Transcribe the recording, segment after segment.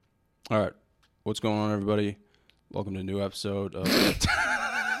All right. What's going on, everybody? Welcome to a new episode of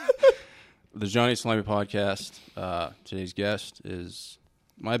the Johnny Salami podcast. Today's guest is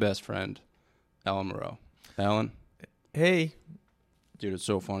my best friend, Alan Moreau. Alan? Hey. Dude, it's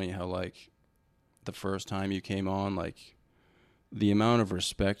so funny how, the first time you came on, the amount of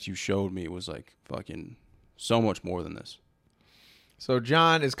respect you showed me was, fucking so much more than this. So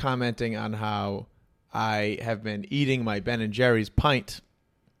John is commenting on how I have been eating my Ben & Jerry's pint,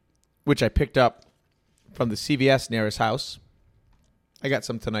 which I picked up from the CVS near his house. I got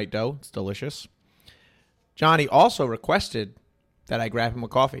some tonight, though. It's delicious. Johnny also requested that I grab him a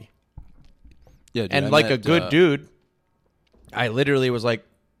coffee. Yeah, dude, and a good dude, I literally was like,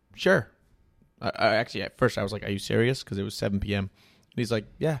 sure. Actually, at first I was like, are you serious? Because it was 7 p.m. And he's like,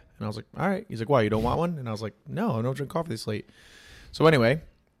 yeah. And I was like, all right. He's like, why, you don't want one? And I was like, no, I don't drink coffee this late. So anyway,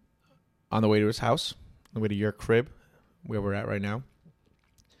 on the way to his house, on the way to your crib, where we're at right now,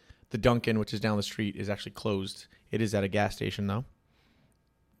 the Dunkin', which is down the street, is actually closed. It is at a gas station, though.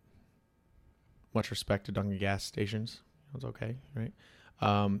 Much respect to Dunkin' gas stations. It was okay, right?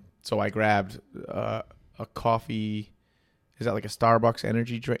 So I grabbed a coffee. Is that like a Starbucks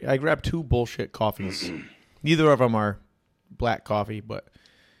energy drink? I grabbed 2 bullshit coffees. Neither of them are black coffee, but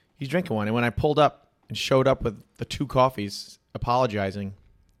he's drinking one. And when I pulled up and showed up with the 2 coffees, apologizing,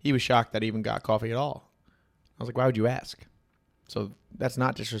 he was shocked that I even got coffee at all. I was like, why would you ask? So that's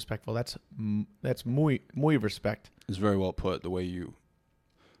not disrespectful. That's muy respect. It's very well put. The way you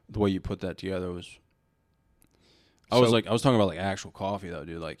put that together was. I was talking about actual coffee though,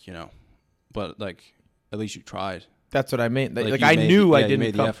 dude. But at least you tried. That's what I meant. I knew I didn't. You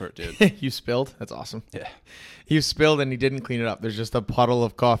made the effort, dude. You spilled. That's awesome. Yeah. You spilled and he didn't clean it up. There's just a puddle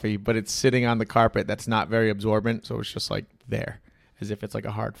of coffee, but it's sitting on the carpet. That's not very absorbent, so it's just there, as if it's like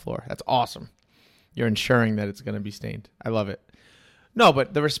a hard floor. That's awesome. You're ensuring that it's going to be stained. I love it. No,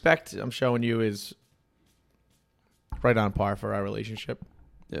 but the respect I'm showing you is right on par for our relationship.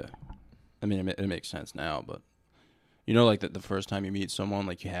 Yeah. I mean, it makes sense now, but the first time you meet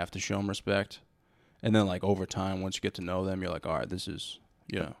someone, you have to show them respect. And then, over time, once you get to know them, you're like, all right, this is,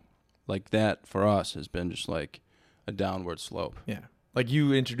 that for us has been just a downward slope. Yeah.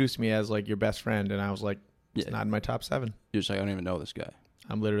 You introduced me as your best friend, and I was like, it's not in my top 7. You're just I don't even know this guy.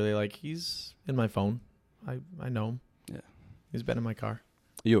 I'm literally he's in my phone. I know him. Yeah. He's been in my car.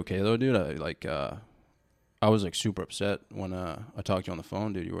 Are you okay, though, dude? I was, super upset when I talked to you on the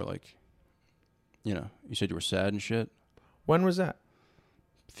phone, dude. You were you said you were sad and shit. When was that?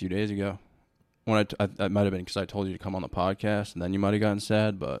 A few days ago. When I might have been because I told you to come on the podcast, and then you might have gotten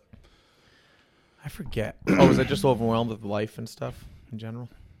sad, but I forget. Was I just overwhelmed with life and stuff in general?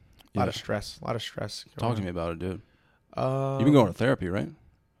 A lot of stress. Talk to me about it, dude. You've been going to therapy, right?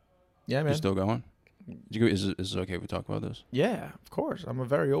 Yeah, man. You're still going? Is it okay if we talk about this? Yeah, of course. I'm a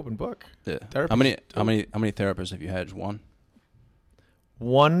very open book. Yeah. How many therapists have you had? Just one?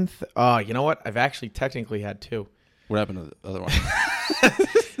 One. You know what? I've actually technically had 2. What happened to the other one?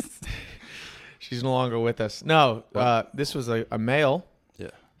 She's no longer with us. No, this was a male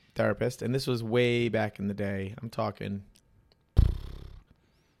therapist, and this was way back in the day. I'm talking.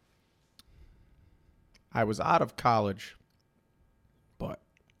 I was out of college, but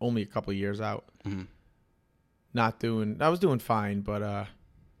only a couple of years out. Mm-hmm. I was doing fine, but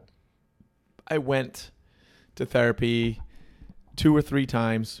I went to therapy 2 or 3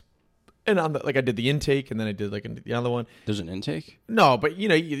 times. And on I did the intake, and then I did the other one. There's an intake? No, but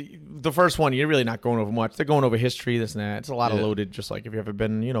the first one, you're really not going over much. They're going over history, this and that. It's a lot of loaded, just if you've ever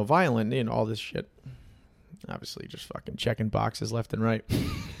been, violent, all this shit. Obviously, just fucking checking boxes left and right.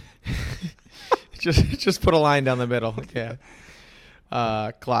 just put a line down the middle. Yeah.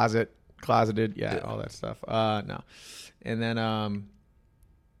 Closeted, all that stuff. No. And then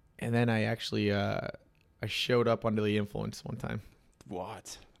I actually I showed up under the influence one time.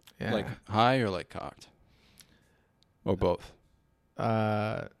 What? Yeah. High or cocked? Or both?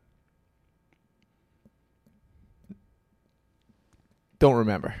 Don't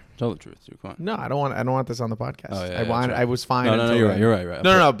remember. Tell the truth, dude. Come on. No, I don't want this on the podcast. Oh, yeah, I was fine. No, you're right.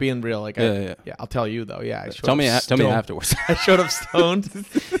 No, being real. Yeah. I'll tell you though. Yeah, tell me afterwards. I showed up stoned.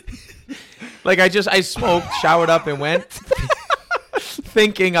 I smoked, showered up, and went,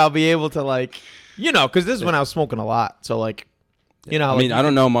 thinking I'll be able to because this is when I was smoking a lot. So I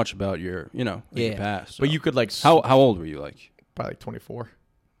don't know much about your your past. So. But you could How old were you Probably 24.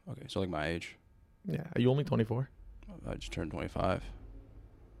 Okay, so my age. Yeah, are you only 24? I just turned 25.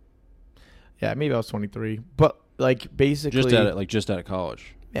 Yeah, maybe I was 23, but basically just out of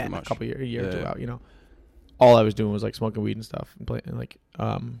college. Yeah, a couple years, a year or 2 out. All I was doing was smoking weed and stuff, and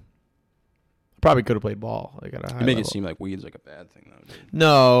playing Probably could have played ball. Like at a high You make level. it seem like weed's like a bad thing though, dude.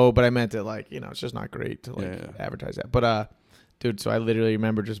 No, but I meant it like, it's just not great to like Yeah. advertise that. But dude, so I literally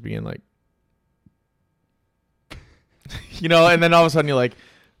remember just being like, and then all of a sudden you're like,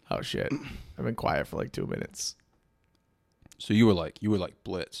 oh shit, I've been quiet for like 2 minutes. So you were like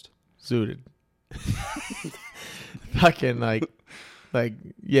blitzed. Zooted. Fucking like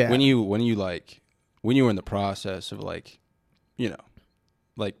yeah. When you were in the process of like,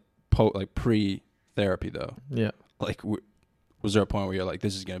 like pre-therapy though. Yeah. Like, was there a point where you're like,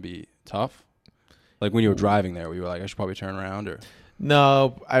 this is gonna be tough? Like when you were driving there, were you like, I should probably turn around or?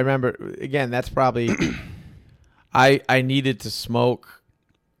 No, I remember again. That's probably I needed to smoke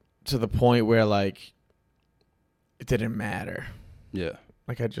to the point where like it didn't matter. Yeah.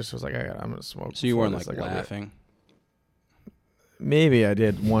 Like I just was like, I'm gonna smoke. So you weren't like laughing. Maybe I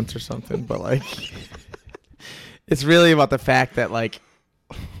did once or something, but like, it's really about the fact that like,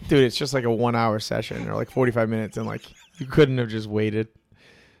 dude, it's just like a 1 hour session or like 45 minutes, and like you couldn't have just waited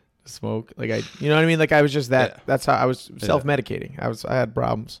to smoke. Like you know what I mean? Like I was just that. Yeah. That's how I was self-medicating. I had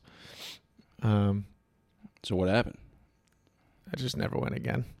problems. So what happened? I just never went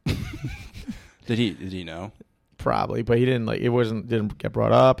again. Did he know? Probably, but he didn't like. It didn't get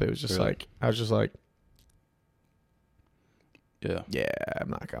brought up. It was just like I was just like, yeah,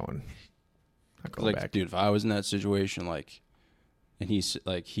 I'm not going. Not going back, dude. If I was in that situation, like, and he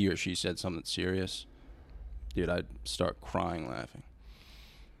or she said something serious, dude, I'd start crying, laughing.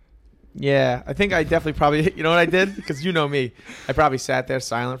 Yeah, I think I definitely probably. You know what I did? Because you know me, I probably sat there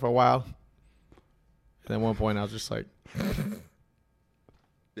silent for a while, and at one point I was just like,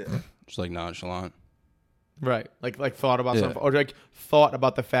 yeah, just like nonchalant. Right, like thought about something, or like thought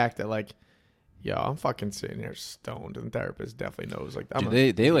about the fact that like, yo, I'm fucking sitting here stoned, and the therapist definitely knows. Like,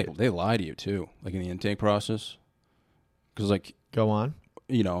 they lie to you too, like in the intake process, because like go on,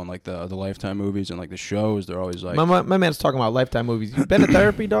 in like the Lifetime movies and like the shows, they're always like, my man's talking about Lifetime movies. You been to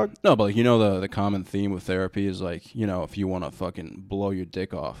therapy, dog? No, but like the common theme with therapy is like if you want to fucking blow your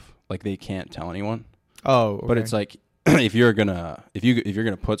dick off, like they can't tell anyone. Oh, okay. But it's like if you're gonna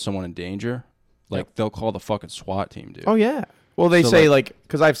put someone in danger. Like, they'll call the fucking SWAT team, dude. Oh, yeah. Well, they say,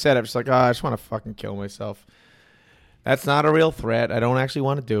 because I've said, I'm just like, I just want to fucking kill myself. That's not a real threat. I don't actually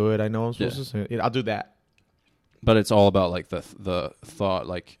want to do it. I know I'm supposed to. I'll do that. But it's all about, like, the thought.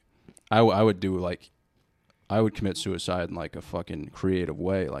 Like, I would do, like, I would commit suicide in, like, a fucking creative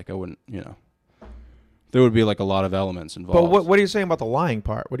way. Like, I wouldn't, there would be, like, a lot of elements involved. But what are you saying about the lying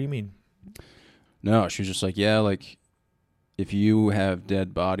part? What do you mean? No, she was just like, yeah, like, if you have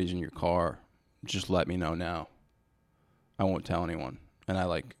dead bodies in your car, just let me know now. I won't tell anyone. And I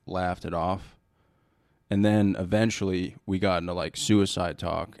like laughed it off. And then eventually we got into like suicide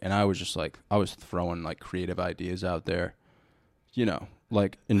talk, and I was just like, I was throwing like creative ideas out there,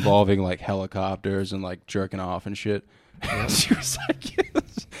 like involving like helicopters and like jerking off and shit. She was like,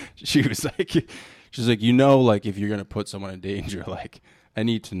 she's like, like if you're going to put someone in danger, like I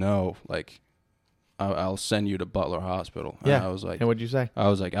need to know, like, I'll send you to Butler Hospital. And yeah. I was like, and what'd you say? I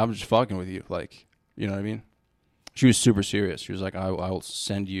was like, I'm just fucking with you. Like, you know what I mean? She was super serious. She was like, I will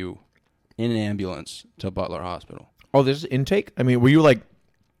send you in an ambulance to Butler Hospital. Oh, this is intake? I mean, were you like,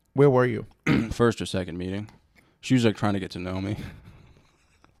 where were you? First or second meeting. She was like trying to get to know me.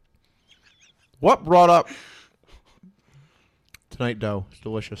 What brought up tonight dough? It's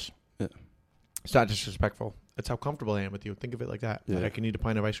delicious. Yeah. It's not disrespectful. It's how comfortable I am with you. Think of it like that. Yeah. Like I can eat a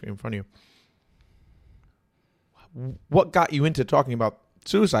pint of ice cream in front of you. What got you into talking about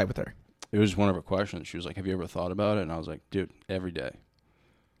suicide with her? It was one of her questions. She was like, have you ever thought about it? And I was like, dude, every day.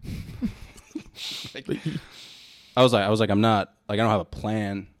 I was like, I'm not, like, I don't have a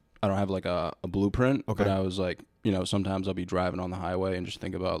plan. I don't have like a blueprint. Okay. But I was like, sometimes I'll be driving on the highway and just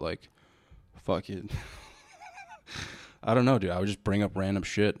think about like, fuck it. I don't know, dude. I would just bring up random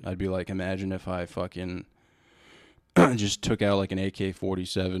shit. I'd be like, imagine if I fucking just took out like an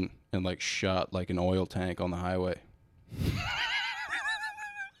AK-47 and like shot like an oil tank on the highway.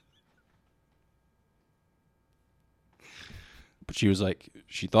 But she was like,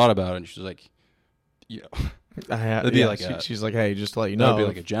 she thought about it and she was like, it'd be like she's like, hey, just to let you know, it'd be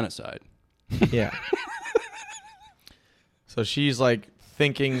like a genocide. Yeah. So she's like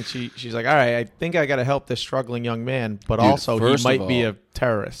thinking, she's like, all right, I think I got to help this struggling young man, but dude, also he might be a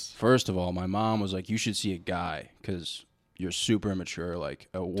terrorist. First of all, my mom was like, you should see a guy because you're super immature. Like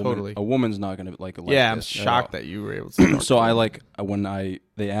a woman, totally. A woman's not gonna like. Yeah, I'm shocked that you were able to. So I like when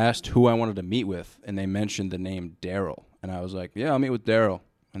they asked who I wanted to meet with, and they mentioned the name Daryl, and I was like, yeah, I'll meet with Daryl,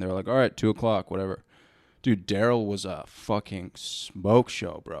 and they were like, all right, 2:00, whatever. Dude, Daryl was a fucking smoke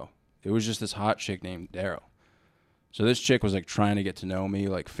show, bro. It was just this hot chick named Daryl. So this chick was like trying to get to know me,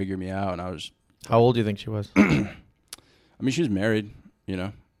 like figure me out, and I was How old do you think she was? I mean, she was married, you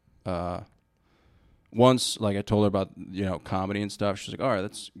know. Once, like, I told her about, you know, comedy and stuff. She's like, all right,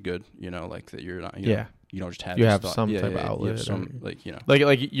 that's good, you know, like, that you're not, you know, you don't just have you this have thought. some Yeah, type yeah, of you outlet. have some, like, you know.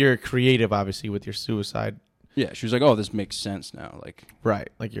 Like you're creative, obviously, with your suicide. Yeah, she was like, oh, this makes sense now. Like, right.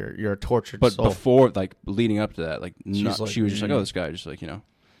 Like you're a tortured but soul. before, like, leading up to that, like, Like, she was just like, oh, this guy just, like, you know.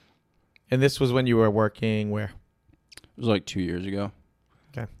 And this was when you were working where? It was like 2 years ago.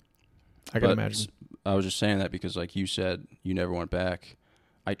 Okay. I can imagine. I was just saying that because, like, you said you never went back.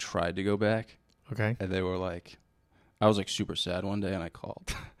 I tried to go back. Okay. And they were like, I was like super sad one day, and I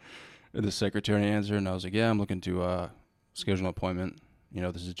called. And the secretary answered, and I was like, yeah, I'm looking to schedule an appointment. You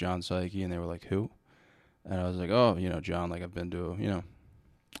know, this is John Psyche. And they were like, who? And I was like, oh, you know, John, like, I've been to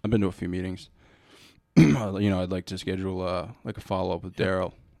a few meetings. You know, I'd like to schedule like a follow-up with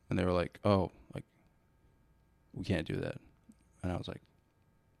Daryl. And they were like, oh, like, we can't do that. And I was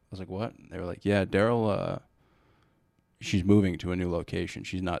like, what? And they were like, yeah, Daryl, she's moving to a new location.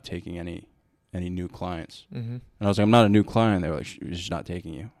 She's not taking any new clients. Mm-hmm. And I was like, I'm not a new client. They were like, she's not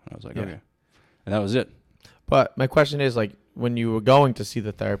taking you. And I was like, okay. And that was it. But my question is, like, when you were going to see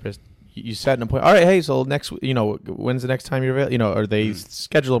the therapist, you set an appointment. All right, hey, so next, you know, when's the next time you're available? You know, or they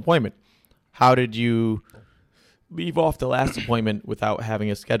schedule an appointment. How did you leave off the last appointment without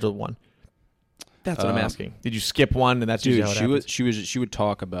having a scheduled one? That's what I'm asking. Did you skip one, and that's usually how it happens? She would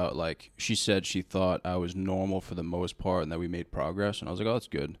talk about, like, she said she thought I was normal for the most part and that we made progress. And I was like, oh, that's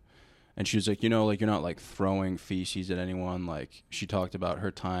good. And she was like, you know, like, you're not, like, throwing feces at anyone. Like, she talked about her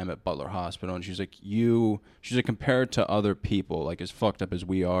time at Butler Hospital, and she's like, she's like, compared to other people, like, as fucked up as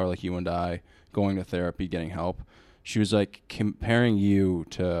we are, like you and I, going to therapy, getting help, she was like, comparing you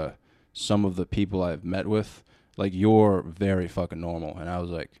to some of the people I've met with, like, you're very fucking normal. And I was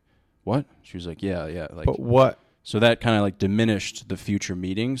like, what? She was like, yeah. Like, but what? So that kind of, like, diminished the future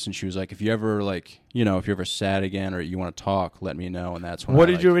meetings. And she was like, if you ever, like, you know, if you're ever sad again or you want to talk, let me know. And that's when What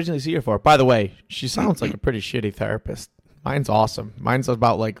did you originally see her for? By the way, she sounds like a pretty shitty therapist. Mine's awesome. Mine's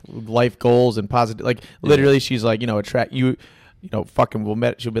about, like, life goals and positive. Like, literally, she's like, you know, attract you. You know, fucking we'll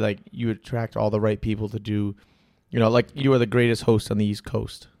met. She'll be like, you attract all the right people to do. You know, like, you are the greatest host on the East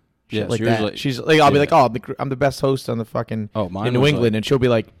Coast. Shit like that. Like, she's like, I'll be like, oh, I'm the best host on the fucking in New England, and she'll be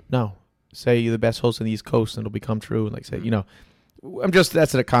like, no. Say you're the best host on the East Coast, and it'll become true. And, like, say, you know,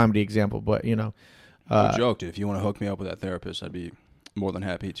 that's a comedy example, but, you know. I joked, if you want to hook me up with that therapist, I'd be more than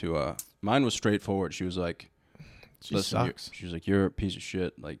happy to. Mine was straightforward. She was like, listen, she was like, you're a piece of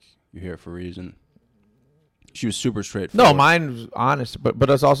shit. Like, you're here for a reason. She was super straightforward. No, mine was honest, but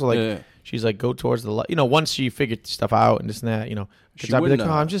it's also like, she's like, go towards the light. You know, once she figured stuff out and this and that, you know. Because I'd be like,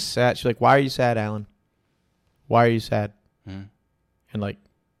 no, I'm just sad. She's like, why are you sad, Alan? Why are you sad? And, like,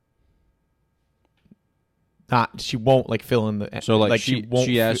 she won't, like, fill in the. So, like she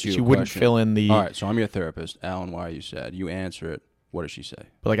asked you. She wouldn't fill in the. All right, so I'm your therapist, Alan. Why are you sad? You answer it. What does she say?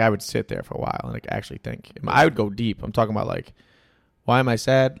 But, like, I would sit there for a while and, like, actually think. I would go deep. I'm talking about, like, why am I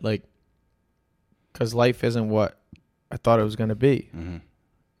sad? Like, because life isn't what I thought it was gonna be. Mm-hmm.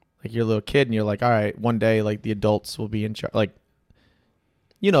 Like, you're a little kid and you're like, all right, one day, like, the adults will be in charge. Like,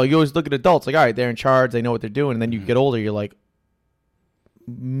 you know, you always look at adults like, all right, they're in charge, they know what they're doing, and then you get older, you're like.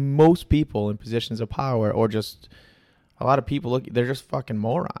 Most people in positions of power, or just a lot of people, they're just fucking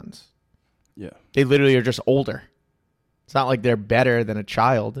morons. Yeah. They literally are just older. It's not like they're better than a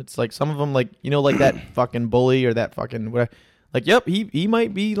child. It's like some of them, like, you know, like that fucking bully or that fucking, like, yep, he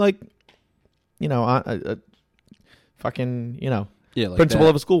might be, like, you know, a fucking, you know, like principal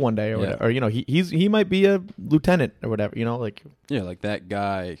of a school one day or whatever. Or, you know, he might be a lieutenant or whatever, you know, like. Yeah, like that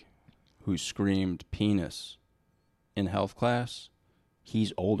guy who screamed penis in health class.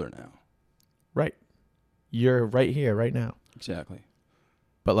 He's older now. Right. You're right here, right now. Exactly.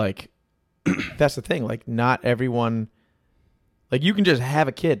 But, like, that's the thing. Like, not everyone... Like, you can just have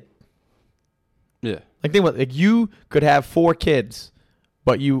a kid. Yeah. Like, think about it. Like, you could have 4 kids,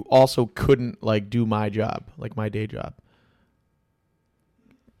 but you also couldn't, like, do my job, like my day job.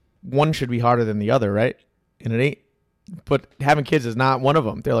 One should be harder than the other, right? And it ain't. But having kids is not one of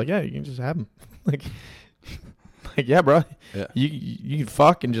them. They're like, yeah, you can just have them. Like... Like, yeah, bro. Yeah. You can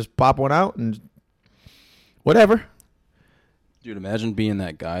fuck and just pop one out and whatever. Dude, imagine being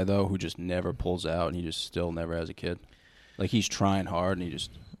that guy, though, who just never pulls out and he just still never has a kid. Like, he's trying hard and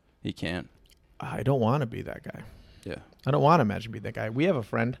he can't. I don't want to be that guy. Yeah. I don't want to imagine being that guy. We have a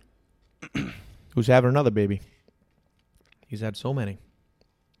friend who's having another baby. He's had so many.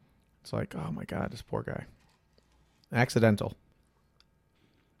 It's like, oh, my God, this poor guy. Accidental.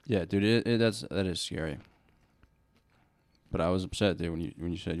 Yeah, dude, that is scary. But I was upset, dude,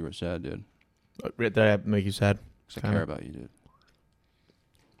 when you said you were sad, dude. Did I make you sad? Because I care about you, dude.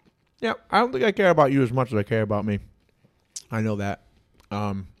 Yeah, I don't think I care about you as much as I care about me. I know that.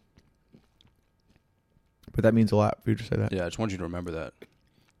 But that means a lot for you to say that. Yeah, I just want you to remember that.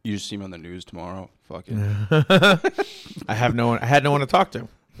 You just see me on the news tomorrow. Fuck it. I had no one to talk to.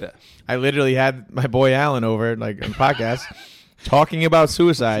 Yeah. I literally had my boy Alan over, like, on the podcast talking about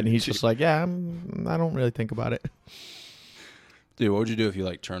suicide, and he's just like, yeah, I don't really think about it. Dude, what would you do if you,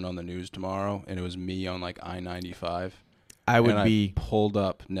 like, turned on the news tomorrow and it was me on, like, I-95? I pulled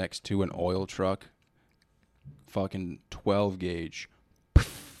up next to an oil truck, fucking 12 gauge.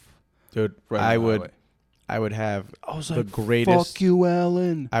 Dude, Right I would have the greatest. Fuck you,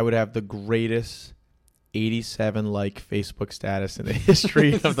 Alan. I would have the greatest 87 like Facebook status in the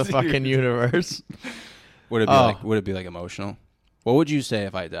history of the fucking universe. Would it be like emotional? What would you say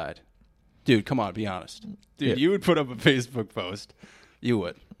if I died? Dude, come on, be honest. Dude, Yeah. You would put up a Facebook post. You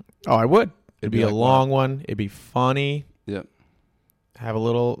would. Oh, I would. It'd be a like long one. It'd be funny. Yep. Have a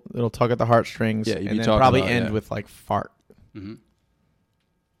little tug at the heartstrings. Yeah, you'd and be then probably about, end yeah. with like fart. Mm-hmm.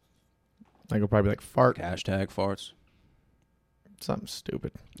 Like it'll probably be like fart. Hashtag farts. Something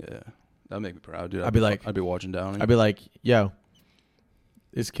stupid. Yeah. That'd make me proud, dude. I'd be like, I'd be watching down. I'd be like, yo,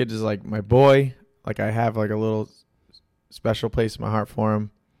 this kid is like my boy. Like I have like a little special place in my heart for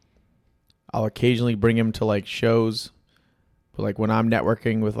him. I'll occasionally bring him to like shows, but like when I'm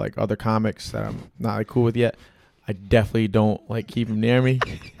networking with like other comics that I'm not like cool with yet, I definitely don't like keep him near me.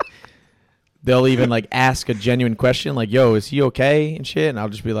 They'll even like ask a genuine question like, yo, is he okay and shit? And I'll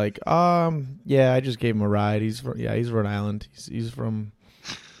just be like, yeah, I just gave him a ride. He's Rhode Island. He's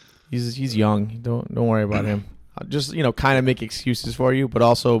young. Don't worry about him. I'll just, kind of make excuses for you, but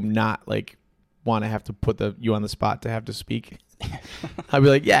also not like want to have to put you on the spot to have to speak. I'll be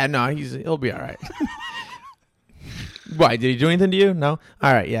like, yeah, no, he'll be all right. Why, did he do anything to you? No?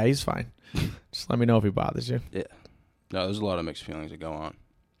 All right, yeah, he's fine. Just let me know if he bothers you. Yeah. No, there's a lot of mixed feelings that go on.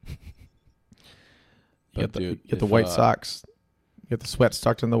 You get the white socks. You get the sweat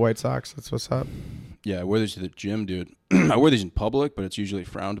stuck in the white socks. That's what's up. Yeah, I wear these to the gym, dude. I wear these in public, but it's usually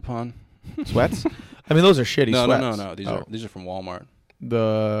frowned upon. Sweats? I mean, those are shitty sweats. No. These are from Walmart.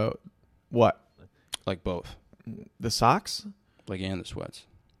 The what? Like both. The socks? Like and the sweats.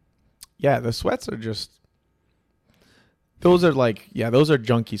 Yeah, the sweats are just. Those are those are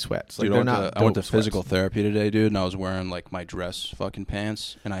junky sweats. Like Dude, they're not. I went to dope physical sweats. therapy today, dude, and I was wearing like my dress fucking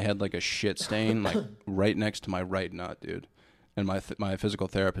pants, and I had like a shit stain like right next to my right nut, dude. And my physical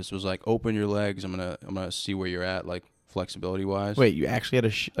therapist was like, "Open your legs. I'm gonna see where you're at, like flexibility wise." Wait, you actually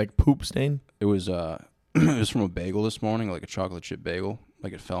had a poop stain? It was it was from a bagel this morning, like a chocolate chip bagel.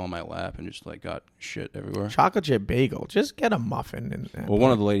 Like it fell on my lap and just like got shit everywhere. Chocolate chip bagel. Just get a muffin. Well,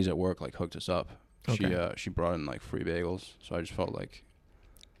 one of the ladies at work like hooked us up. Okay. She brought in like free bagels, so I just felt like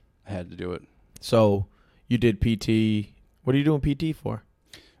I had to do it. So you did PT. What are you doing PT for?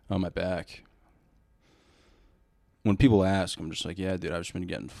 On my back. When people ask, I'm just like, yeah, dude, I've just been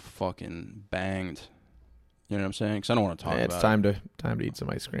getting fucking banged. You know what I'm saying? Because I don't want to talk about it. It's time to eat some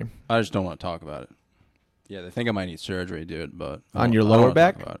ice cream. I just don't want to talk about it. Yeah, they think I might need surgery, dude, but On your I don't lower wanna talk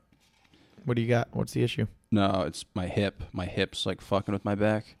back? about it. What do you got? What's the issue? No, it's my hip. My hip's like fucking with my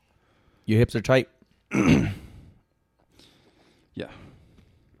back. Your hips are tight. Yeah.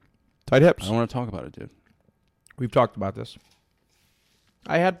 Tight hips. I don't want to talk about it, dude. We've talked about this.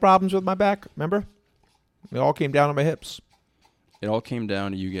 I had problems with my back, remember? It all came down to my hips. It all came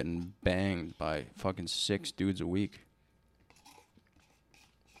down to you getting banged by fucking 6 dudes a week.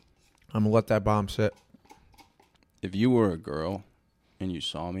 I'm going to let that bomb sit. If you were a girl and you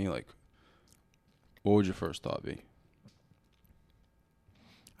saw me, like, what would your first thought be?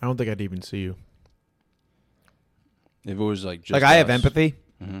 I don't think I'd even see you. If it was like just Like, I have us. empathy.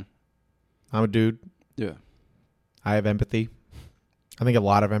 Mm-hmm. I'm a dude. Yeah. I have empathy. I think a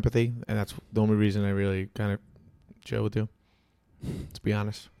lot of empathy, and that's the only reason I really kind of chill with you. To be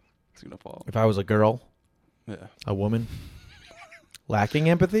honest. It's going to fall. If I was a girl, Yeah. a woman, lacking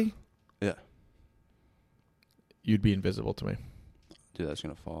empathy, Yeah. you'd be invisible to me. Dude, that's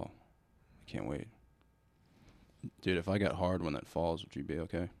going to fall. I can't wait. Dude, if I got hard when that falls, would you be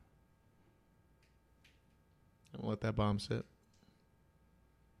okay? I'll let that bomb sit.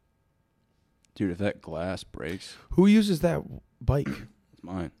 Dude, if that glass breaks, Who uses that bike? it's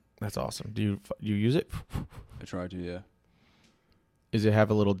mine. That's awesome. Do you use it? I tried to, yeah. Does it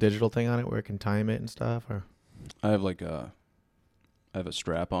have a little digital thing on it where it can time it and stuff? Or I have a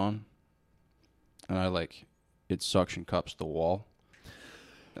strap on, and it suction cups the wall,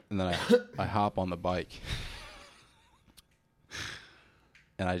 and then I hop on the bike,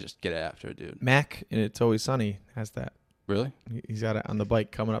 and I just get after it, dude. Mac, and It's Always Sunny, has that. Really? He's got it on the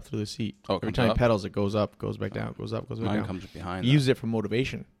bike coming up through the seat. Oh, it Every comes time he up? pedals, it goes up, goes back down, goes up, goes back Mine down. comes behind. He uses it for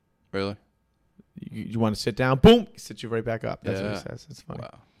motivation. Really? You want to sit down? Boom, he sits you right back up. That's what he says. It's funny.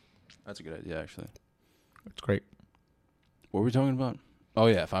 Wow. That's a good idea, actually. It's great. What were we talking about? Oh,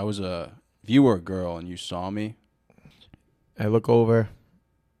 yeah. If you were a girl and you saw me. I look over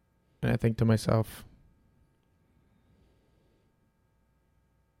and I think to myself,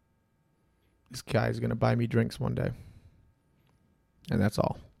 this guy's going to buy me drinks one day. And that's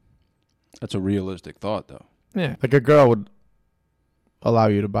all. That's a realistic thought, though. Yeah. Like a girl would allow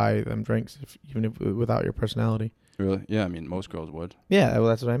you to buy them drinks even if without your personality. Really? Yeah, I mean, most girls would. Yeah, well,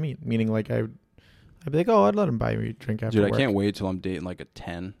 that's what I mean. Meaning like I'd be like, oh, I'd let him buy me a drink after work. Dude, I can't wait till I'm dating like a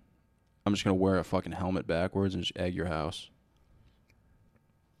 10. I'm just going to wear a fucking helmet backwards and just egg your house.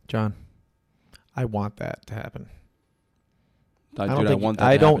 John, I want that to happen. I want that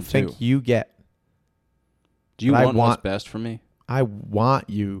I to don't happen think too. You get. Do you want what's best for me? I want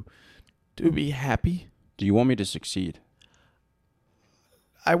you to be happy. Do you want me to succeed?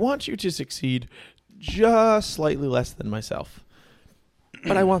 I want you to succeed just slightly less than myself.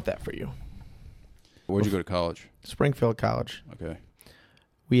 But I want that for you. Where'd you go to college? Springfield College. Okay.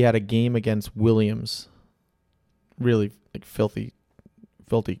 We had a game against Williams. Really like filthy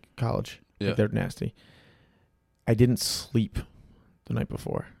college. Yeah. Like they're nasty. I didn't sleep the night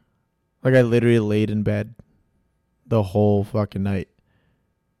before. Like I literally laid in bed the whole fucking night.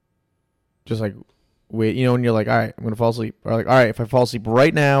 Just like wait, you know, when you're like, all right, I'm gonna fall asleep. Or like, all right, if I fall asleep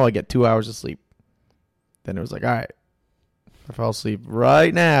right now, I get 2 hours of sleep. Then it was like, all right, if I fall asleep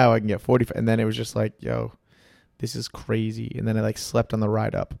right now, I can get 45. And then it was just like, yo, this is crazy. And then I like slept on the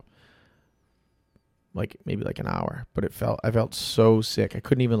ride up. Like maybe like an hour. But I felt so sick. I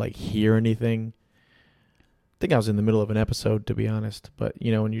couldn't even like hear anything. I think I was in the middle of an episode, to be honest. But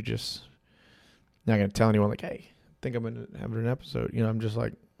you know, when you just not gonna tell anyone like, hey, I think I'm gonna have an episode. You know, I'm just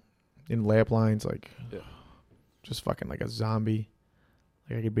like in layup lines, like just fucking like a zombie.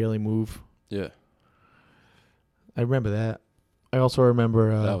 Like I could barely move. Yeah. I remember that. I also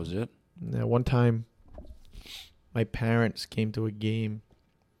remember that was it. One time my parents came to a game.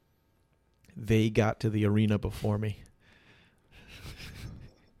 They got to the arena before me.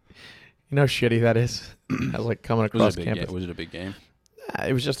 You know how shitty that is? I was like coming across campus. Was it a big game?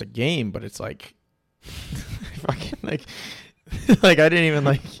 It was just a game, but it's like fucking like like I didn't even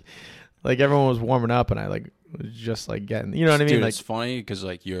like everyone was warming up and I like was just like getting, you know what I mean? Dude, like it's funny because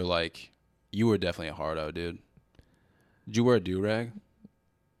like you were definitely a hard out, dude. Did you wear a do-rag?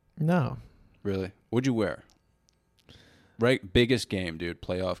 No. Really? What'd you wear? Right, biggest game, dude.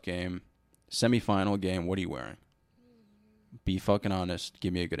 Playoff game, semifinal game. What are you wearing? Be fucking honest.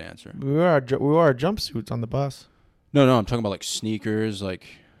 Give me a good answer. We wore our jumpsuits on the bus. No, I'm talking about like sneakers. Like,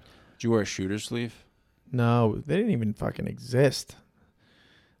 did you wear a shooter sleeve? No, they didn't even fucking exist.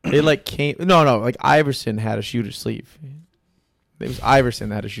 They like came. No. Like Iverson had a shooter sleeve. It was Iverson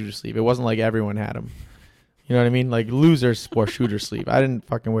that had a shooter sleeve. It wasn't like everyone had them. You know what I mean? Like losers wore shooter sleeve. I didn't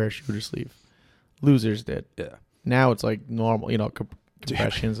fucking wear a shooter sleeve. Losers did. Yeah. Now it's like normal, you know,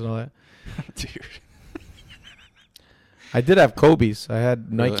 compressions and all that. Dude. I did have Kobe's. I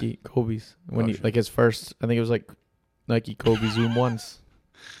had Nike Really? Kobe's when like his first. I think it was like Nike Kobe Zoom ones.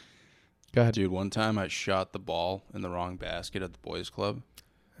 Go ahead, dude. One time I shot the ball in the wrong basket at the boys' club.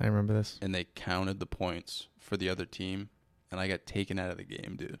 I remember this. And they counted the points for the other team, and I got taken out of the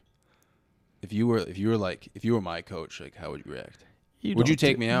game, dude. If you were my coach, like how would you react? Would you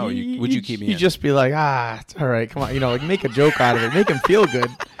take me out, or would you keep me in? You'd just be like, it's all right, come on, you know, like make a joke out of it, make him feel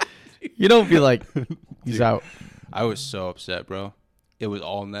good. You don't be like, he's dude, out. I was so upset, bro. It was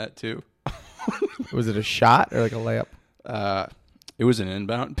all net too. Was it a shot or like a layup? It was an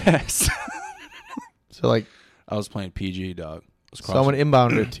inbound pass. So like, I was playing PG, dog. Someone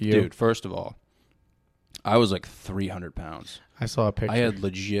inbounded it to you, dude. First of all, I was like 300 pounds. I saw a picture. I had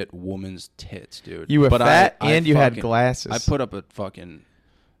legit woman's tits, dude. You were fat and you had glasses. I put up a fucking,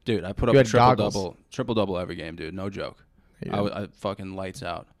 dude. I put up a triple double every game, dude. No joke. I fucking lights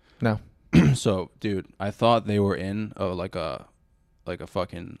out. No. So, dude, I thought they were in like a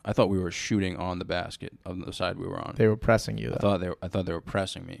fucking. I thought we were shooting on the basket on the side we were on. They were pressing you. Though. I thought they were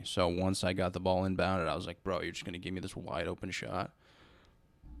pressing me. So once I got the ball inbounded, I was like, bro, you're just gonna give me this wide open shot.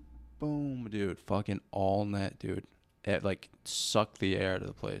 Boom, dude. Fucking all net, dude. It like sucked the air out of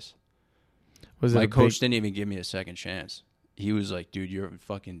the place. My coach didn't even give me a second chance. He was like, dude, you're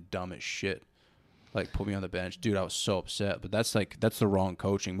fucking dumb as shit. Like, put me on the bench. Dude, I was so upset. But that's the wrong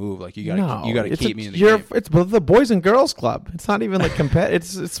coaching move. Like, you gotta keep me in the game. It's the Boys and Girls Club. It's not even like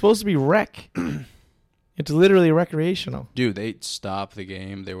it's supposed to be rec. It's literally recreational. Dude, they stopped the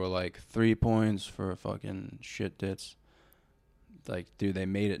game. They were like 3 points for fucking shit tits. Like, dude, they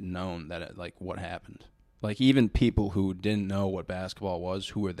made it known that like what happened. Like, even people who didn't know what basketball was,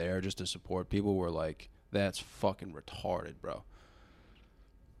 who were there just to support people, were like, that's fucking retarded, bro.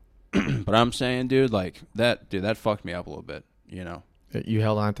 But I'm saying, dude, like, that fucked me up a little bit, you know? You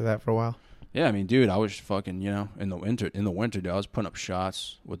held on to that for a while? Yeah, I mean, dude, I was fucking, you know, in the winter, dude, I was putting up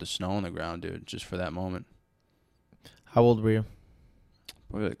shots with the snow on the ground, dude, just for that moment. How old were you?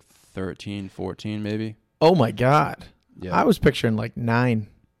 Probably like 13, 14, maybe. Oh, my God. Yeah. I was picturing like 9.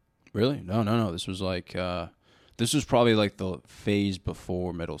 Really? No. This was like, this was probably like the phase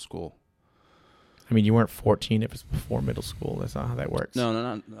before middle school. I mean, you weren't 14 if it's before middle school. That's not how that works.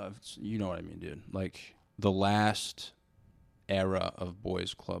 No. You know what I mean, dude. Like, the last era of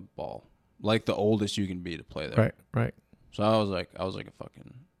boys club ball. Like, the oldest you can be to play there. Right. So I was like a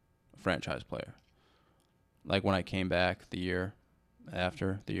fucking franchise player. Like, when I came back the year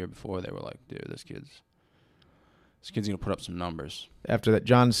before, they were like, dude, this kid's going to put up some numbers. After that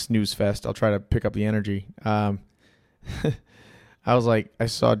John snooze fest, I'll try to pick up the energy. I was like, I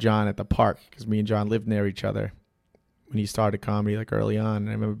saw John at the park because me and John lived near each other when he started comedy, like, early on. And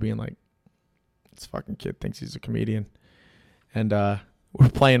I remember being like, this fucking kid thinks he's a comedian. And we're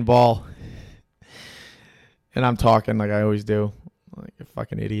playing ball. And I'm talking like I always do, like a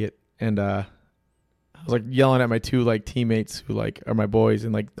fucking idiot. And I was like yelling at my 2 like teammates who like are my boys,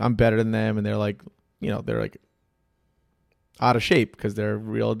 and like I'm better than them, and they're like, you know, they're like out of shape because they're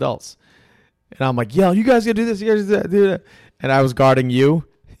real adults. And I'm like, yo, you guys gotta do this, you guys gotta do that. And I was guarding you,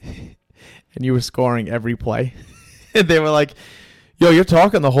 and you were scoring every play. And they were like, yo, you're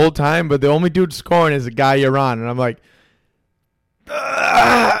talking the whole time, but the only dude scoring is the guy you're on. And I'm like,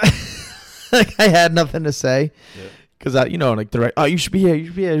 like I had nothing to say. Yeah. Because, you know, like, they're like, oh, you should be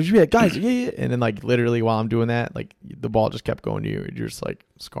here, guys, yeah. And then, like, literally while I'm doing that, like, the ball just kept going to you. And you're just, like,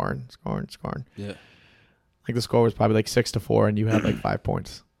 scoring. Yeah. Like, the score was probably, like, 6-4, and you had, like, 5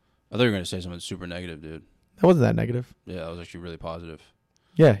 points. I thought you were going to say something super negative, dude. That wasn't that negative. Yeah, that was actually really positive.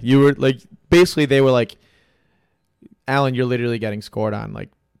 Yeah, you were, like, basically they were like, Alan, you're literally getting scored on, like,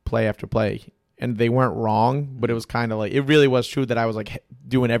 play after play. And they weren't wrong, but it was kind of like, it really was true that I was, like,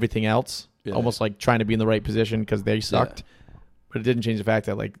 doing everything else. Yeah. Almost like trying to be in the right position because they sucked. Yeah. But it didn't change the fact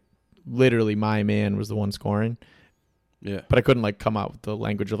that, like, literally my man was the one scoring. Yeah. But I couldn't, like, come out with the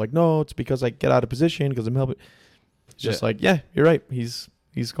language of, like, no, it's because I get out of position because I'm helping. It's just like, yeah, you're right. He's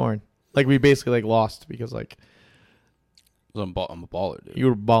scoring. Like, we basically, like, lost because, like. I'm a baller, dude. You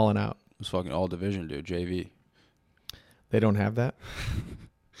were balling out. It was fucking all division, dude. JV. They don't have that?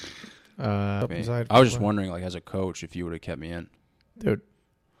 I was just wondering, like, as a coach, if you would have kept me in. Dude.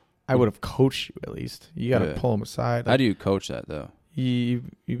 I would have coached you at least. You got to pull him aside. How do you coach that, though? You'd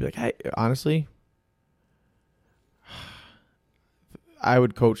be like, hey, honestly, I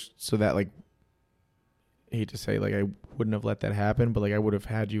would coach so that, like, I hate to say, like, I wouldn't have let that happen, but, like, I would have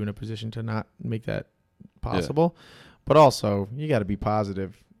had you in a position to not make that possible. Yeah. But also, you got to be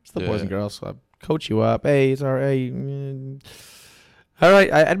positive. It's the Boys and Girls Club. Coach you up. Hey, it's all right. All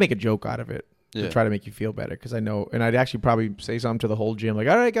right. I'd make a joke out of it. To try to make you feel better, because I know, and I'd actually probably say something to the whole gym, like,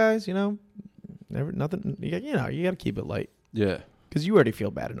 all right, guys, you know, nothing, you know, you got to keep it light. Yeah. Because you already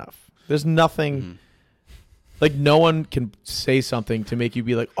feel bad enough. There's nothing, like, no one can say something to make you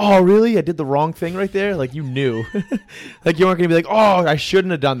be like, oh, really? I did the wrong thing right there? Like, you knew. Like, you weren't going to be like, oh, I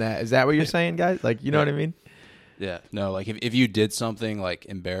shouldn't have done that. Is that what you're saying, guys? Like, you know what I mean? Yeah. No, like, if you did something, like,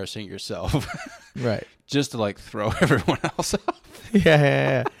 embarrassing yourself. Right. Just to, like, throw everyone else off.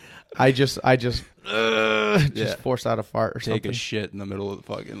 Yeah. I just forced out a fart or something. Take a shit in the middle of the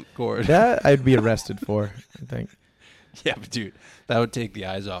fucking court. That I'd be arrested for, I think. Yeah, but dude, that would take the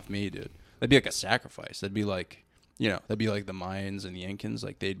eyes off me, dude. That'd be like a sacrifice. That'd be like, you know, that'd be like the Mayans and the Incans.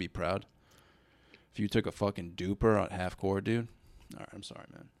 Like, they'd be proud. If you took a fucking duper at half court, dude. All right, I'm sorry,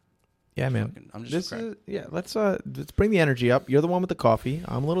 man. Yeah, man. I'm just let's bring the energy up. You're the one with the coffee.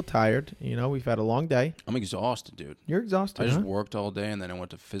 I'm a little tired. You know, we've had a long day. I'm exhausted, dude. You're exhausted. I just worked all day, and then I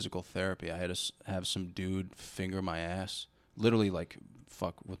went to physical therapy. I had to have some dude finger my ass, literally, like,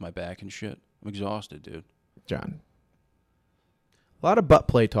 fuck with my back and shit. I'm exhausted, dude. John, a lot of butt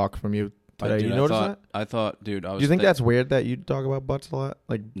play talk from you today. Dude, you notice that? I thought, dude. Do you think that's weird that you talk about butts a lot?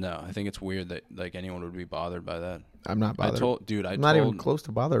 Like, no, I think it's weird that, like, anyone would be bothered by that. I'm not bothered. I'm not even close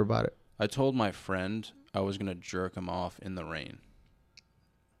to bothered about it. I told my friend I was going to jerk him off in the rain.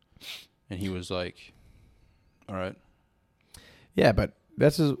 And he was like, all right. Yeah, but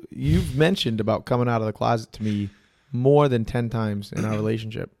you've mentioned about coming out of the closet to me more than 10 times in our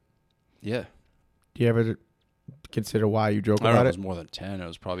relationship. Yeah. Do you ever consider why you joke about it? I don't know if it was more than 10. It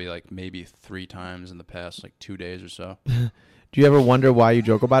was probably like maybe 3 times in the past, like, 2 days or so. Do you ever wonder why you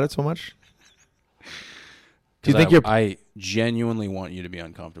joke about it so much? Do you think I genuinely want you to be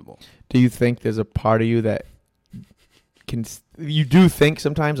uncomfortable. Do you think there's a part of you that you do think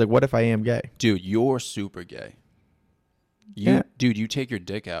sometimes, like, what if I am gay? Dude, you're super gay. Dude, you take your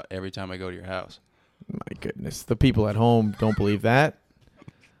dick out every time I go to your house. My goodness. The people at home don't believe that.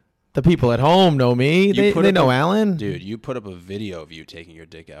 The people at home know me. They know Alan. Dude, you put up a video of you taking your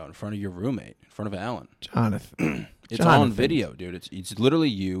dick out in front of your roommate, in front of Alan. Jonathan. It's on video, dude. It's literally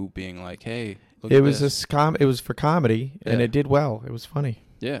you being like, hey, look it at was this. It was for comedy, and it did well. It was funny.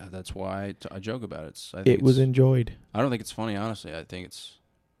 Yeah, that's why I joke about it. It was enjoyed. I don't think it's funny, honestly. I think it's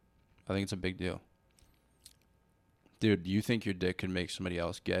a big deal. Dude, do you think your dick could make somebody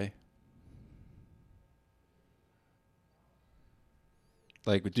else gay?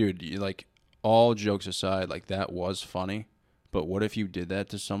 Like, dude, all jokes aside, like, that was funny. But what if you did that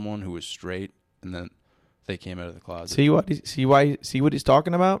to someone who was straight and then they came out of the closet? See what he's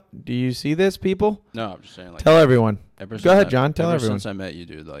talking about? Do you see this, people? No, I'm just saying. Like, tell everyone. Go ahead, John. Tell everyone. Since I met you,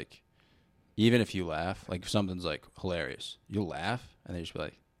 dude, like, even if you laugh, like, if something's, like, hilarious, you'll laugh, and they just be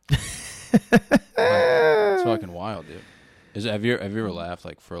like, it's fucking wild, dude. Have you ever laughed,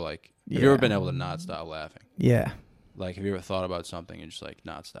 like, for, like, have you ever been able to not stop laughing? Yeah. Like, have you ever thought about something and just, like,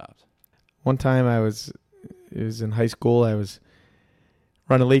 not stopped? One time it was in high school. I was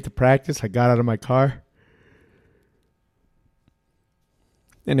running late to practice. I got out of my car,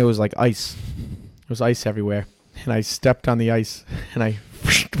 and it was like ice. There was ice everywhere, and I stepped on the ice, and I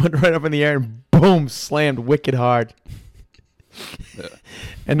went right up in the air and boom, slammed wicked hard. Yeah.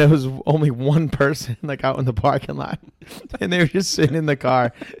 And there was only one person, like, out in the parking lot, and they were just sitting in the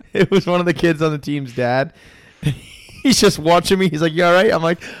car. It was one of the kids on the team's dad. He's just watching me. He's like, "You all right?" I'm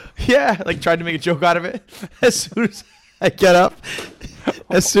like, "Yeah." Like, tried to make a joke out of it. As soon as I get up,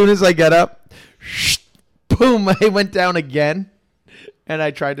 boom, I went down again. And I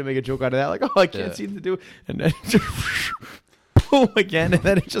tried to make a joke out of that. Like, "Oh, I can't seem to do it." And then boom again. And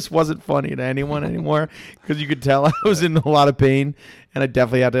then it just wasn't funny to anyone anymore because you could tell I was in a lot of pain. And I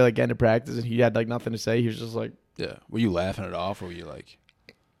definitely had to, like, get into practice. And he had, like, nothing to say. He was just like. Yeah. Were you laughing it off or were you like.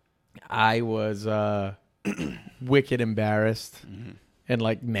 I was wicked embarrassed and,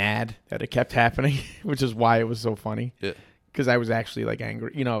 like, mad that it kept happening, which is why it was so funny. Yeah. Because I was actually, like,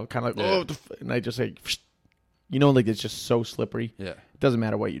 angry, you know, kind of like, oh, and I just, like, you know, like, it's just so slippery. Yeah. It doesn't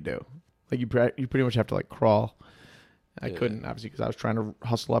matter what you do. Like, you pretty much have to, like, crawl. I couldn't, obviously, because I was trying to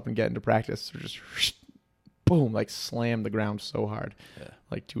hustle up and get into practice. So just, boom, like, slam the ground so hard. Yeah.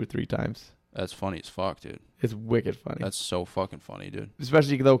 Like 2 or 3 times. That's funny as fuck, dude. It's wicked funny. That's so fucking funny, dude.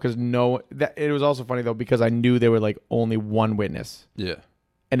 Especially, though, because it was also funny, though, because I knew there were, like, only one witness. Yeah.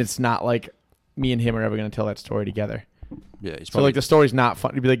 And it's not like me and him are ever going to tell that story together. Yeah. So, like, the story's not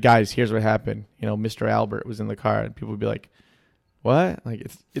fun. You'd be like, "Guys, here's what happened. You know, Mr. Albert was in the car," and people would be like, "What?" Like,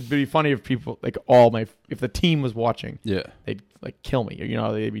 it'd be funny if people, like, if the team was watching. Yeah. They'd, like, kill me. You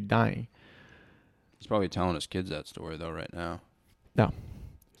know, they'd be dying. He's probably telling his kids that story, though, right now. No.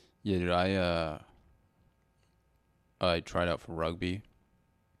 Yeah, dude, I tried out for rugby.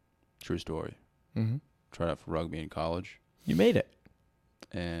 True story. Mm-hmm. Tried out for rugby in college. You made it.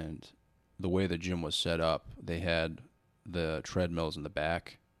 And the way the gym was set up, they had the treadmills in the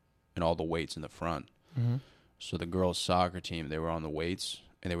back and all the weights in the front. Mm-hmm. So the girls' soccer team, they were on the weights,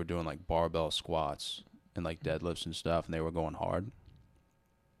 and they were doing, like, barbell squats and, like, deadlifts and stuff, and they were going hard.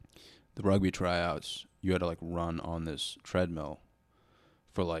 The rugby tryouts, you had to, like, run on this treadmill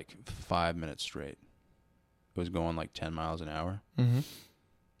for, like, 5 minutes straight. It was going, like, 10 miles an hour. Mm-hmm.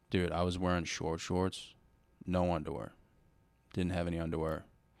 Dude, I was wearing shorts, no underwear. Didn't have any underwear.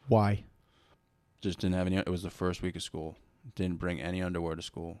 Why? Just didn't have any. It was the first week of school. Didn't bring any underwear to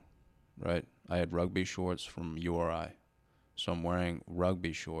school, right? I had rugby shorts from URI. So I'm wearing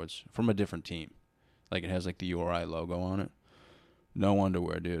rugby shorts from a different team. Like, it has, like, the URI logo on it. No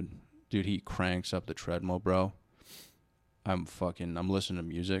underwear, dude. Dude, he cranks up the treadmill, bro. I'm listening to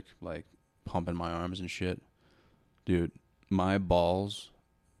music, like, pumping my arms and shit. Dude, my balls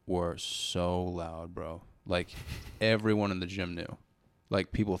were so loud, bro. Like, everyone in the gym knew.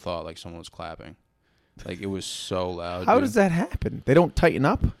 Like, people thought, like, someone was clapping. Like, it was so loud. How does that happen? They don't tighten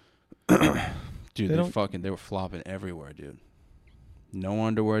up? Dude, they were flopping everywhere, dude. No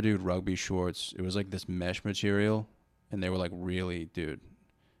underwear, dude. Rugby shorts. It was like this mesh material, and they were, like, really, dude.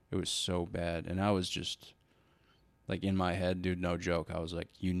 It was so bad. And I was just, like, in my head, dude, no joke. I was like,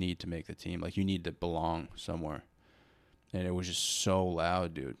 you need to make the team. Like, you need to belong somewhere. And it was just so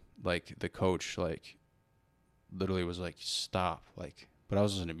loud, dude. Like, the coach, like, literally was like, stop. Like, but I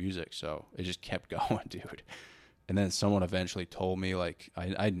was listening to music, so it just kept going, dude. And then someone eventually told me, like,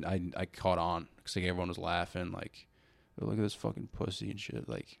 I caught on because, like, everyone was laughing, like, oh, look at this fucking pussy and shit.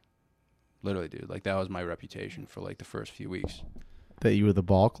 Like, Literally, dude. Like, that was my reputation for, like, the first few weeks. That you were the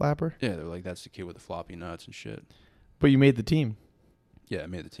ball clapper? Yeah, they were like, that's the kid with the floppy nuts and shit. But you made the team. Yeah, I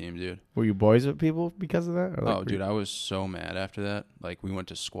made the team, dude. Were you boys with people because of that? Or like, Oh, dude, I was so mad after that. Like, we went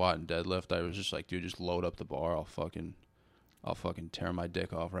to squat and deadlift. I was just like, dude, just load up the bar. I'll fucking tear my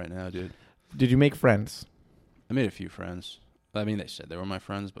dick off right now, dude. Did you make friends? I made a few friends. I mean, they said they were my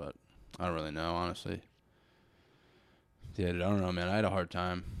friends, but I don't really know, honestly. Yeah, dude, I don't know, man. I had a hard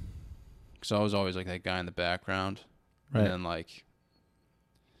time. Because I was always, like, that guy in the background. Right. And then, like...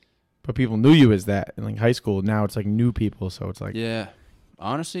 But people knew you as that in, like, high school. Now it's, like, new people, so it's like... Yeah.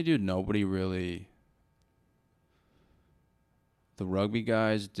 Honestly, dude, nobody really... The rugby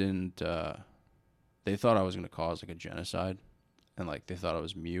guys didn't... They thought I was going to cause, like, a genocide. And, like, they thought I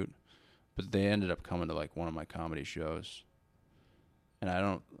was mute. But they ended up coming to, like, one of my comedy shows. And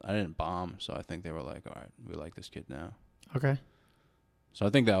I didn't bomb, so I think they were like, all right, we like this kid now. Okay. So I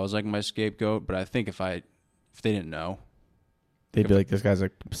think that was, like, my scapegoat. But I think if they didn't know... They'd be like, this guy's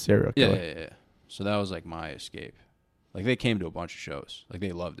a serial killer. Yeah. So that was, like, my escape. Like, they came to a bunch of shows. Like,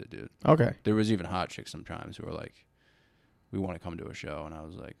 they loved it, dude. Okay. There was even hot chicks sometimes who were like, we want to come to a show. And I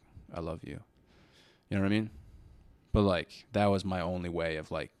was like, I love you. You know what I mean? But, like, that was my only way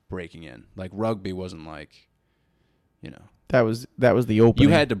of, like, breaking in. Like, rugby wasn't, like, you know. That was the opening.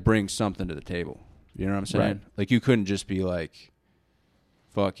 You had to bring something to the table. You know what I'm saying? Right. Like, you couldn't just be like,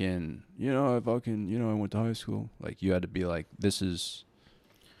 I went to high school. Like, you had to be like, this is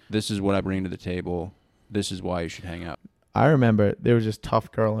what I bring to the table. This is why you should hang out. I remember there was this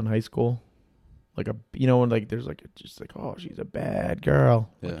tough girl in high school. Like when like there's like just like, oh, she's a bad girl.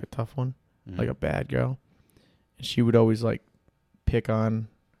 Yeah. Like a tough one. Mm-hmm. Like a bad girl. And she would always like pick on,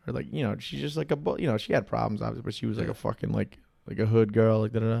 or like, you know, she's just like she had problems obviously, but she was like a fucking like a hood girl,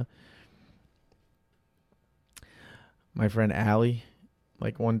 like da-da-da. My friend Allie,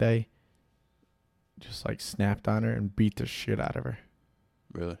 like one day, just like snapped on her and beat the shit out of her.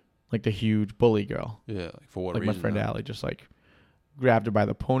 Really? Like the huge bully girl. Yeah, like for what like reason? My friend though? Allie just like grabbed her by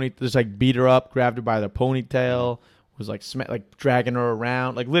the ponytail, just like beat her up, grabbed her by the ponytail, was like like dragging her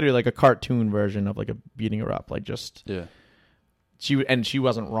around, like literally like a cartoon version of like a beating her up, like just she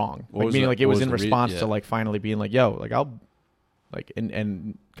wasn't wrong, like meaning like it was in response to like finally being like, yo, like I'll like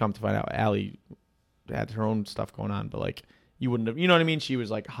and come to find out Allie had her own stuff going on, but like you wouldn't have, you know what I mean? She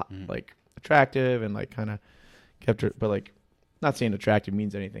was like like attractive and like kind of kept her, but like. Not saying attractive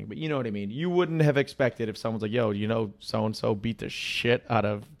means anything, but you know what I mean. You wouldn't have expected if someone's like, yo, you know, so-and-so beat the shit out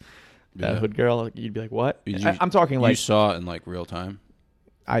of that hood girl. You'd be like, what? I'm talking like... You saw it in like real time?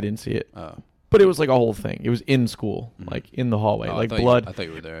 I didn't see it. Oh. But it was like a whole thing. It was in school, like in the hallway. Oh, like blood. I thought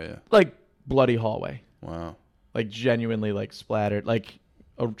you were there, yeah. Like bloody hallway. Wow. Like genuinely like splattered. Like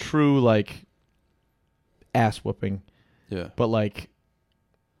a true like ass whooping. Yeah. But like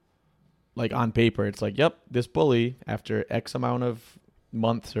on paper, it's like, yep, this bully, after X amount of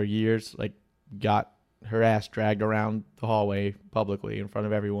months or years, like got her ass dragged around the hallway publicly in front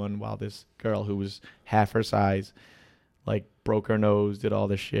of everyone while this girl who was half her size, like broke her nose, did all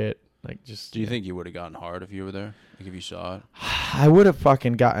this shit. Like just. Do you think you would have gotten hard if you were there? Like if you saw it? I would have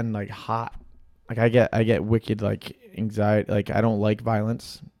fucking gotten like hot. Like I get wicked like anxiety. Like I don't like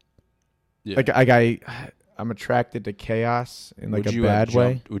violence. Yeah. Like I'm attracted to chaos in like a bad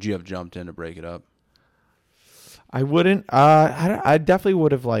way. Would you have jumped in to break it up? I wouldn't. I definitely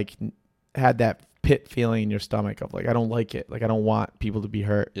would have like had that pit feeling in your stomach of like, I don't like it. Like I don't want people to be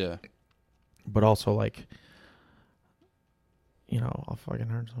hurt. Yeah. But also like, you know, I'll fucking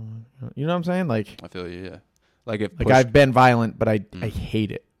hurt someone. You know what I'm saying? Like I feel you. Yeah. Like if I've been violent, but I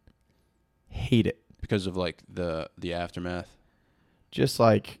hate it. Hate it because of like the aftermath. Just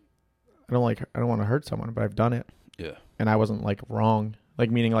like. I don't want to hurt someone, but I've done it. Yeah. And I wasn't like wrong.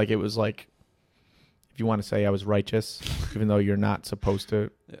 Like meaning like it was like, if you want to say I was righteous, even though you're not supposed to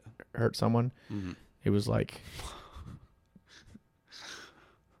hurt someone, it was like,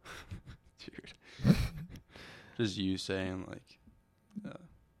 dude, just you saying like,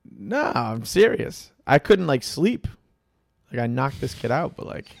 no, I'm serious. I couldn't like sleep. Like I knocked this kid out, but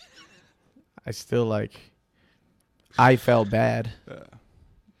like, I still like, I felt bad.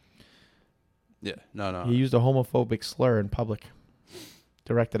 Yeah, no. He used a homophobic slur in public,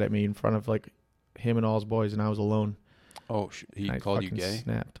 directed at me in front of like him and all his boys, and I was alone. Oh, he called you gay?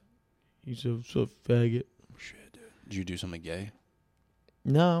 Snapped. He's a faggot. Shit, dude. Did you do something gay?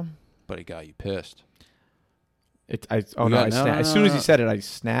 No. But it got you pissed. I snapped. As soon as he said it, I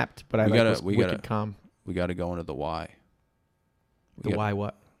snapped. But was wicked calm. We got to go into the why. Why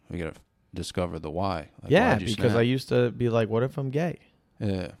what? We got to discover the why. Like, yeah, because I used to be like, what if I'm gay?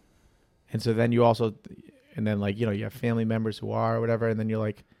 Yeah. And so then you also, and then like, you know, you have family members who are or whatever. And then you're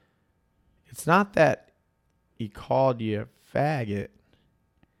like, It's not that he called you a faggot.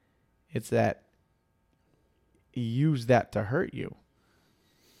 It's that he used that to hurt you.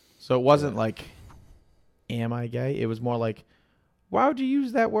 So it wasn't like, am I gay? It was more like, why would you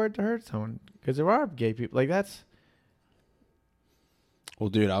use that word to hurt someone? Because there are gay people. Like, that's... Well,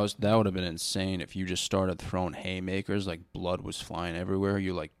 dude, that would have been insane if you just started throwing haymakers, like blood was flying everywhere.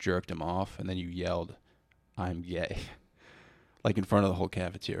 You like jerked him off, and then you yelled, "I'm gay," like in front of the whole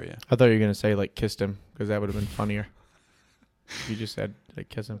cafeteria. I thought you were gonna say like kissed him, because that would have been funnier. You just said like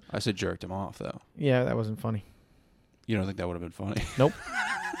kiss him. I said jerked him off though. Yeah, that wasn't funny. You don't think that would have been funny? Nope.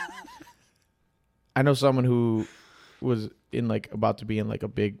 I know someone who was in like about to be in like a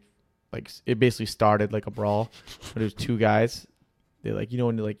big, like it basically started like a brawl, but it was two guys. They like, you know,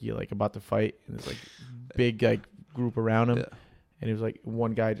 when you're like about to fight and there's like big like group around him, and it was like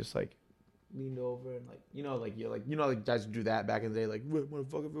one guy just like leaned over and like, you know, like guys do that back in the day, like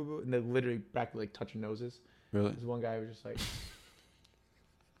motherfucker, and they literally practically like touching noses. Really? This one guy was just like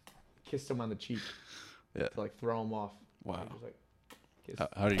kissed him on the cheek, to like throw him off. Wow. Like,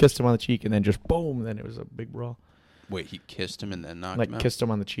 How did kissed him on the cheek and then just boom, and then it was a big brawl. Wait, he kissed him and then knocked him out? Like kissed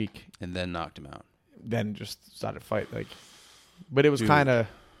him on the cheek and then knocked him out. Then just started to fight, like. But it was Dude, kind of,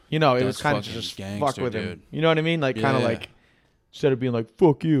 you know, it was kind of fucking just gangster, fuck with dude. him. You know what I mean? Like kind of Yeah. like, instead of being like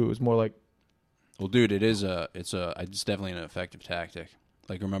fuck you, it was more like, Well, dude, it's definitely an effective tactic.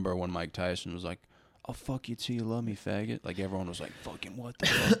 Like, remember when Mike Tyson was like, "I'll fuck you till you love me, faggot." Like everyone was like, "Fucking what the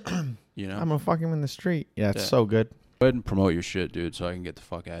fuck?" You know? I'm gonna fuck him in the street. Yeah, it's Yeah. so good. Go ahead and promote your shit, dude, so I can get the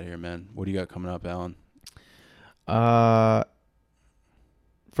fuck out of here, man. What do you got coming up, Alan?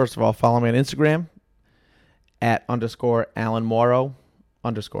 First of all, follow me on Instagram at _Alan Morrow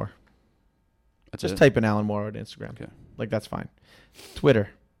 _. That's Just it? type in Alan Morrow at Instagram. Okay. Like that's fine. Twitter,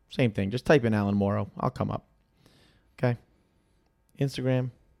 same thing. Just type in Alan Morrow. I'll come up. Okay. Instagram,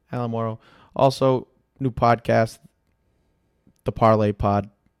 Alan Morrow. Also, new podcast, The Parlay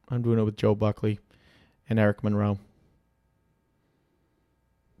Pod. I'm doing it with Joe Buckley and Eric Monroe.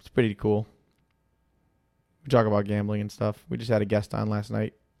 It's pretty cool. We talk about gambling and stuff. We just had a guest on last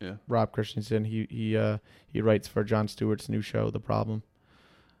night. Yeah. Rob Christensen. He writes for Jon Stewart's new show, The Problem,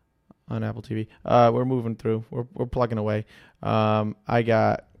 on Apple TV. We're moving through. We're plugging away. I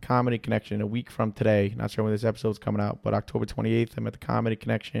got Comedy Connection a week from today. Not sure when this episode's coming out, but October 28th, I'm at the Comedy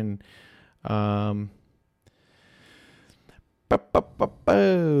Connection. November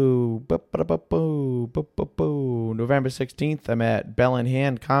 16th, I'm at Bell in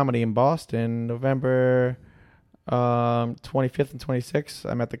Hand Comedy in Boston. November 25th and 26th,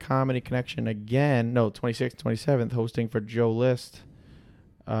 I'm at the Comedy Connection again. No, 26th and 27th, hosting for Joe List.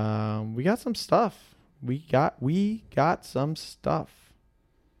 We got some stuff. We got some stuff.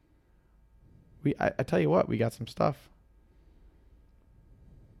 I tell you what, we got some stuff.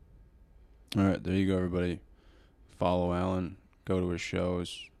 All right, there you go, everybody. Follow Alan. Go to his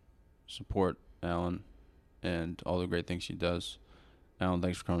shows. Support Alan and all the great things he does. Alan,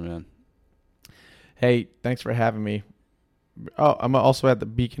 thanks for coming, man. Hey, thanks for having me. Oh, I'm also at the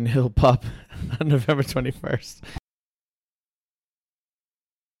Beacon Hill Pub on November 21st.